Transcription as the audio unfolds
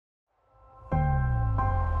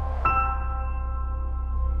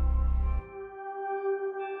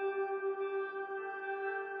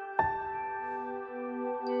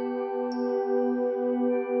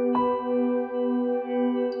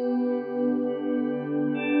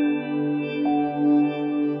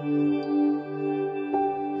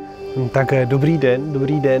Tak dobrý den,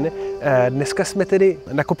 dobrý den. Dneska jsme tedy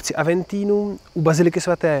na kopci Aventínu u Baziliky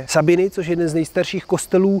svaté Sabiny, což je jeden z nejstarších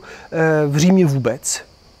kostelů v Římě vůbec,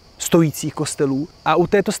 stojících kostelů. A u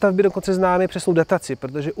této stavby dokonce známe přesnou dataci,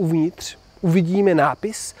 protože uvnitř uvidíme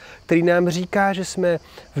nápis, který nám říká, že jsme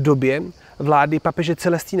v době vlády papeže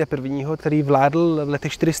Celestína I., který vládl v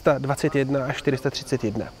letech 421 až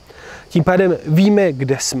 431. Tím pádem víme,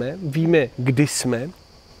 kde jsme, víme, kdy jsme.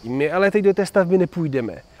 My ale teď do té stavby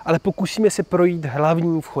nepůjdeme, ale pokusíme se projít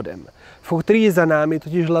hlavním vchodem. Vchod, který je za námi,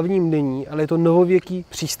 totiž hlavním není, ale je to novověký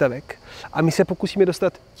přístavek. A my se pokusíme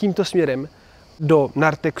dostat tímto směrem do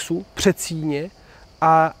Narthexu, před síně,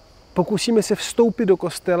 a pokusíme se vstoupit do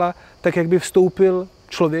kostela tak, jak by vstoupil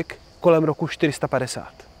člověk kolem roku 450.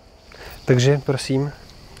 Takže prosím,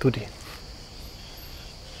 tudy.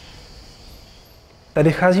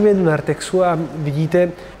 Tady vcházíme do Narthexu a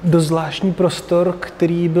vidíte dost zvláštní prostor,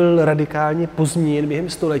 který byl radikálně pozměněn během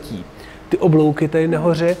století. Ty oblouky tady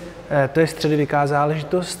nahoře, to je středověká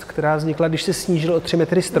záležitost, která vznikla, když se snížil o 3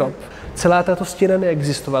 metry strop. Celá tato stěna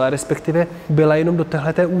neexistovala, respektive byla jenom do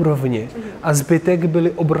téhleté úrovně a zbytek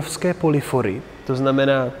byly obrovské polyfory, to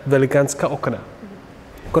znamená velikánská okna.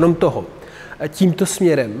 Kromě toho, tímto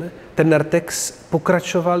směrem ten Narthex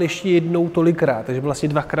pokračoval ještě jednou tolikrát, takže byl vlastně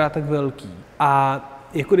 2krát tak velký. A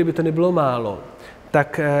jako kdyby to nebylo málo,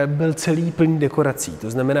 tak byl celý plný dekorací.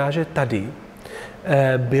 To znamená, že tady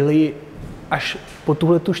byly až po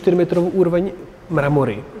tuhletu 4metrovou úroveň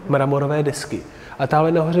mramorové desky. A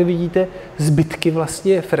táhle nahoře vidíte zbytky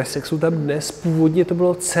vlastně fresek, jsou tam dnes. Původně to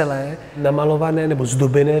bylo celé namalované nebo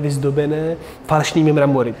vyzdobené falešnými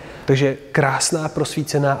mramory. Takže krásná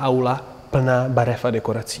prosvícená aula, plná barev a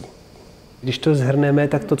dekorací. Když to shrneme,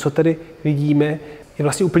 tak to, co tady vidíme, je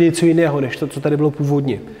vlastně úplně něco jiného, než to, co tady bylo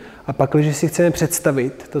původně. A pak, když si chceme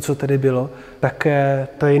představit to, co tady bylo, tak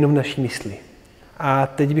to je jenom v naší mysli. A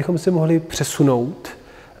teď bychom se mohli přesunout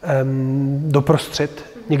doprostřed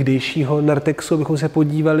někdejšího Narthexu, abychom se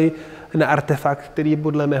podívali na artefakt, který je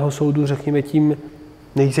podle mého soudu, řekněme, tím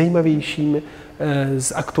nejzajímavějším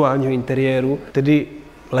z aktuálního interiéru, tedy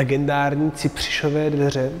legendární Cypřišové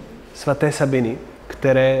dveře svaté Sabiny,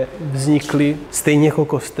 které vznikly stejně jako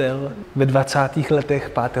kostel ve 20.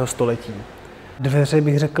 letech 5. století. Dveře,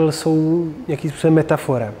 bych řekl, jsou nějakým způsobem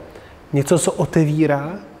metafora. Něco, co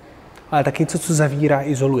otevírá, ale taky něco, co zavírá,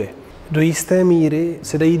 izoluje. Do jisté míry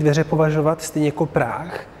se dají dveře považovat stejně jako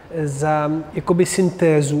práh za jakoby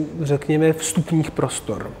syntézu, řekněme, vstupních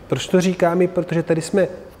prostor. Proč to říkáme? Protože tady jsme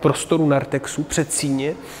v prostoru Narthexu, před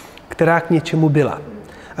síně, která k něčemu byla.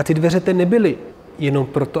 A ty dveře tady nebyly jenom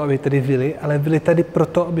proto, aby tady byly, ale byly tady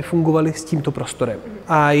proto, aby fungovaly s tímto prostorem.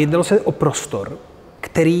 A jednalo se o prostor,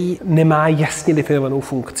 který nemá jasně definovanou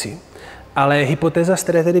funkci. Ale hypotéza, z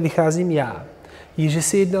které tedy vycházím já, je, že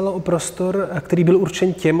se jednalo o prostor, který byl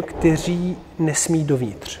určen těm, kteří nesmí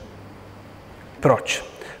dovnitř. Proč?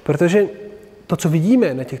 Protože to, co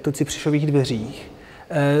vidíme na těchto Cypřišových dveřích,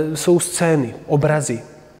 jsou scény, obrazy,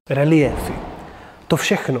 reliéfy. To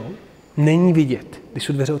všechno není vidět, když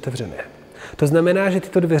jsou dveře otevřené. To znamená, že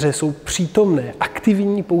tyto dveře jsou přítomné,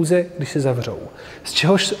 aktivní pouze, když se zavřou. Z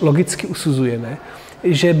čehož logicky usuzujeme,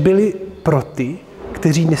 že byly pro ty,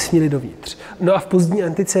 kteří nesměli dovnitř. No a v pozdní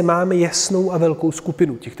antice máme jasnou a velkou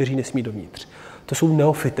skupinu těch, kteří nesmí dovnitř. To jsou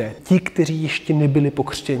neofité, ti, kteří ještě nebyli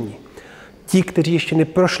pokřtěni. Ti, kteří ještě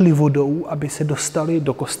neprošli vodou, aby se dostali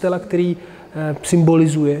do kostela, který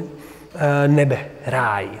symbolizuje nebe,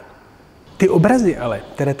 ráj. Ty obrazy ale,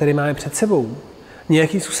 které tady máme před sebou,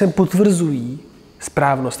 nějakým způsobem potvrzují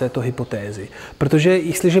správnost této hypotézy. Protože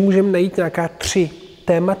jestliže můžeme najít nějaká 3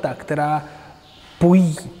 témata, která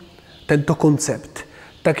pojí tento koncept,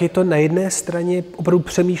 tak je to na jedné straně opravdu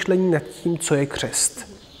přemýšlení nad tím, co je křest.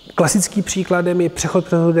 Klasickým příkladem je přechod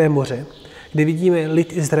přes Rudé moře, kde vidíme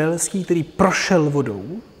lid izraelský, který prošel vodou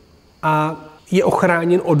a je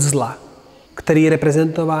ochráněn od zla, který je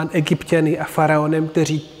reprezentován Egypťany a faraonem,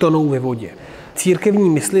 kteří tonou ve vodě. Církevní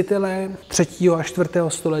myslitelé 3. a 4.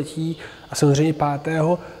 století a samozřejmě 5.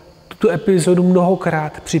 tuto epizodu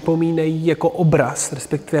mnohokrát připomínají jako obraz,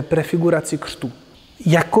 respektive prefiguraci křtu.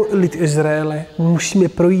 Jako lid Izraele musíme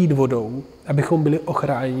projít vodou, abychom byli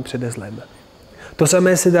ochráněni před zlem. To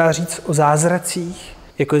samé se dá říct o zázracích,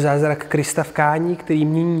 jako je zázrak Krista v Kání, který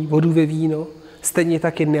mění vodu ve víno. Stejně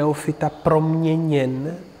tak je neofita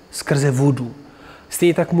proměněn skrze vodu.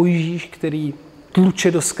 Stejně tak Mojžíš, který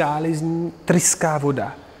tluče do skály, z ní tryská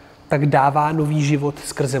voda, tak dává nový život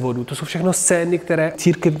skrze vodu. To jsou všechno scény, které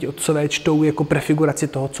církevní otcové čtou jako prefiguraci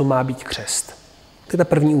toho, co má být křest. To je ta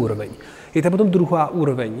první úroveň. Je tam potom druhá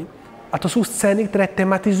úroveň a to jsou scény, které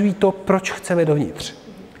tematizují to, proč chceme dovnitř.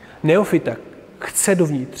 Neofita, chce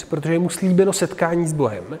dovnitř, protože je mu slíbeno setkání s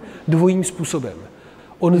Bohem dvojím způsobem.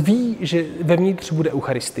 On ví, že vevnitř bude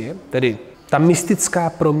Eucharistie, tedy ta mystická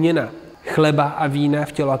proměna chleba a vína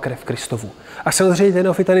v tělo a krev Kristovu. A samozřejmě ten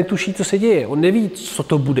neofita netuší, co se děje. On neví, co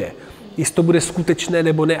to bude. Jestli to bude skutečné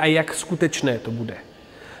nebo ne a jak skutečné to bude.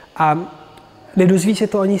 A nedozví se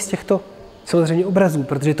to ani z těchto samozřejmě obrazů,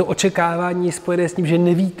 protože to očekávání je spojené s tím, že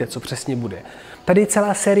nevíte, co přesně bude. Tady je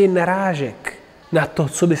celá série narážek na to,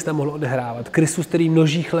 co by se tam mohlo odehrávat. Kristus, který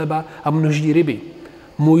množí chleba a množí ryby.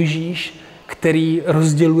 Mojžíš, který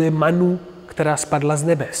rozděluje manu, která spadla z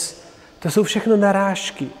nebes. To jsou všechno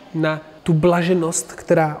narážky na tu blaženost,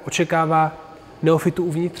 která očekává neofitu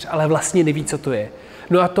uvnitř, ale vlastně neví, co to je.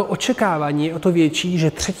 No a to očekávání je o to větší,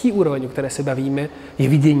 že třetí úroveň, o které se bavíme, je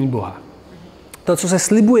vidění Boha. To, co se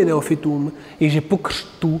slibuje neofitům, je, že po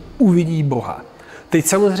křtu uvidí Boha. Teď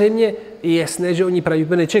samozřejmě je jasné, že oni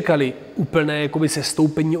pravděpodobně nečekali úplné jakoby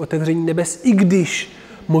sestoupení, otevření nebes, i když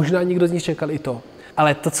možná někdo z nich čekal i to.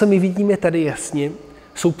 Ale to, co my vidíme tady jasně,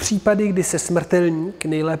 jsou případy, kdy se smrtelník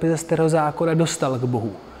nejlépe ze starého zákona dostal k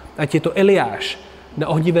Bohu. Ať je to Eliáš na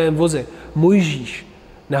ohnivém voze, Mojžíš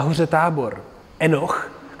na hoře Tábor,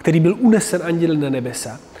 Enoch, který byl unesen anděli na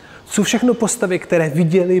nebesa. Jsou všechno postavy, které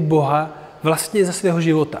viděli Boha vlastně za svého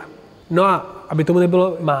života. No a aby tomu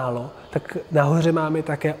nebylo málo, tak nahoře máme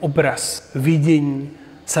také obraz vidění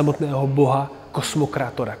samotného Boha,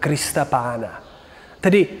 kosmokratora, Krista Pána.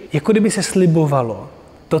 Tedy jako kdyby se slibovalo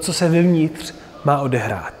to, co se vevnitř má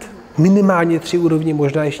odehrát. Minimálně 3 úrovně,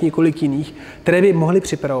 možná ještě několik jiných, které by mohly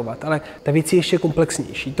připravovat, ale ta věc je ještě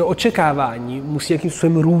komplexnější. To očekávání musí nějakým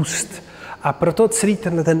způsobem růst. A proto celý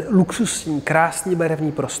ten luxusní, krásný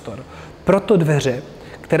barevný prostor, proto dveře,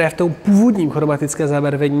 které v tom původním chromatickém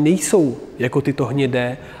zabarvení nejsou jako tyto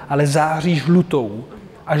hnědé, ale září žlutou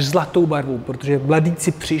až zlatou barvou, protože mladý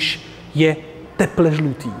Cypřiš je teple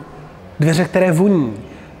žlutý. Dveře, které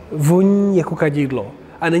voní jako kadidlo.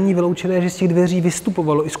 A není vyloučené, že z těch dveří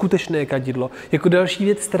vystupovalo i skutečné kadidlo, jako další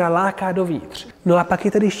věc, která láká dovnitř. No a pak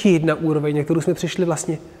je tady ještě jedna úroveň, na kterou jsme přišli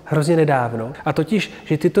vlastně hrozně nedávno. A totiž,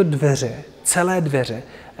 že tyto dveře, celé dveře,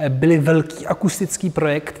 byly velký akustický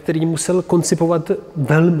projekt, který musel koncipovat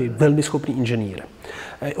velmi schopný inženýr.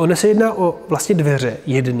 Ono se jedná o vlastně dveře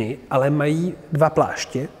jedny, ale mají 2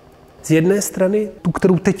 pláště. Z jedné strany, tu,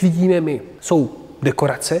 kterou teď vidíme my, jsou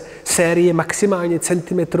dekorace, série maximálně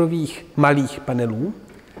centimetrových malých panelů.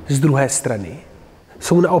 Z druhé strany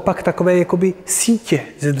jsou naopak takové jakoby sítě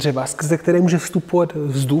ze dřeva, skrze které může vstupovat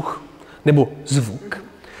vzduch nebo zvuk.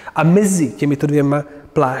 A mezi těmito 2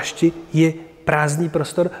 plášti je prázdný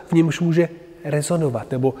prostor, v němž může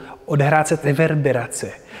rezonovat nebo odehrát se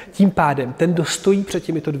reverberace. Tím pádem ten, kdo stojí před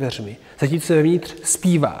těmito dveřmi, zatímco se vevnitř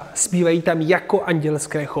zpívají tam jako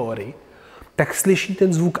andělské chóry, tak slyší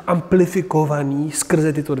ten zvuk amplifikovaný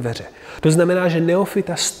skrze tyto dveře. To znamená, že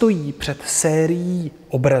neofita stojí před sérií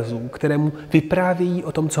obrazů, které mu vyprávějí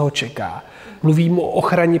o tom, co ho čeká. Mluví mu o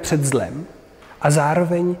ochraně před zlem a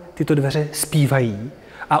zároveň tyto dveře zpívají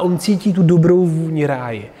a on cítí tu dobrou vůni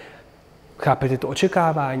ráje. Chápete to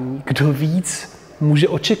očekávání? Kdo víc může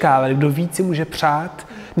očekávat, kdo víc si může přát,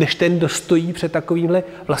 než ten, kdo stojí před takovýmhle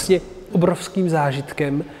vlastně obrovským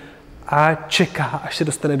zážitkem a čeká, až se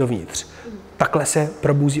dostane dovnitř. Takhle se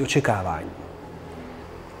probouzí očekávání.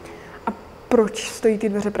 A proč stojí ty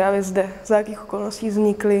dveře právě zde? Za jakých okolností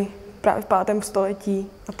vznikly právě v 5. století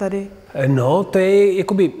a tady? No, to je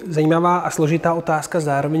jakoby zajímavá a složitá otázka.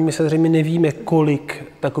 Zároveň my samozřejmě nevíme, kolik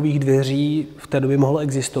takových dveří v té době mohlo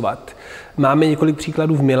existovat. Máme několik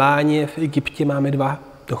příkladů v Miláně, v Egyptě máme 2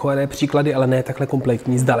 dochované příklady, ale ne takhle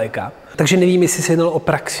kompletní, zdaleka. Takže nevím, jestli se jednalo o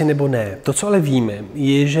praxi nebo ne. To, co ale víme,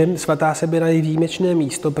 je, že svatá Sabina je výjimečné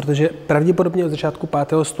místo, protože pravděpodobně od začátku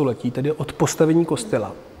 5. století, tedy od postavení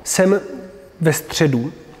kostela, sem ve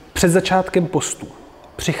středu, před začátkem postu,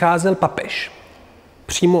 přicházel papež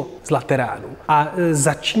přímo z Lateránu a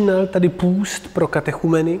začínal tady půst pro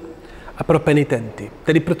katechumeny a pro penitenty,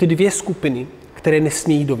 tedy pro ty 2 skupiny, které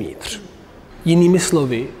nesmějí dovnitř. Jinými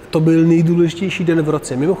slovy, to byl nejdůležitější den v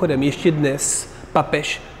roce. Mimochodem, ještě dnes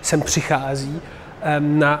papež sem přichází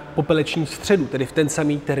na popeleční středu, tedy v ten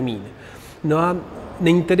samý termín. No a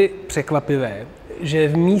není tedy překvapivé, že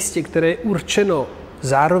v místě, které je určeno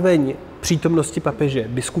zároveň přítomnosti papeže,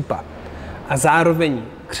 biskupa, a zároveň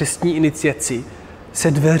křestní iniciaci,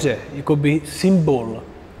 se dveře, jakoby symbol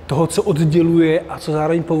toho, co odděluje a co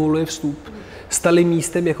zároveň povoluje vstup, staly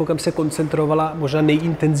místem, jako kam se koncentrovala možná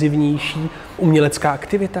nejintenzivnější umělecká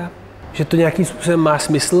aktivita. Že to nějakým způsobem má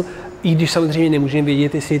smysl, i když samozřejmě nemůžeme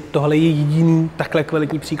vědět, jestli tohle je jediný takhle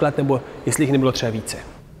kvalitní příklad, nebo jestli jich nebylo třeba více.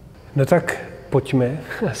 No tak pojďme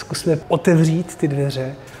a zkusme otevřít ty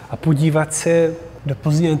dveře a podívat se do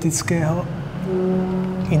pozdně antického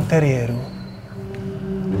interiéru.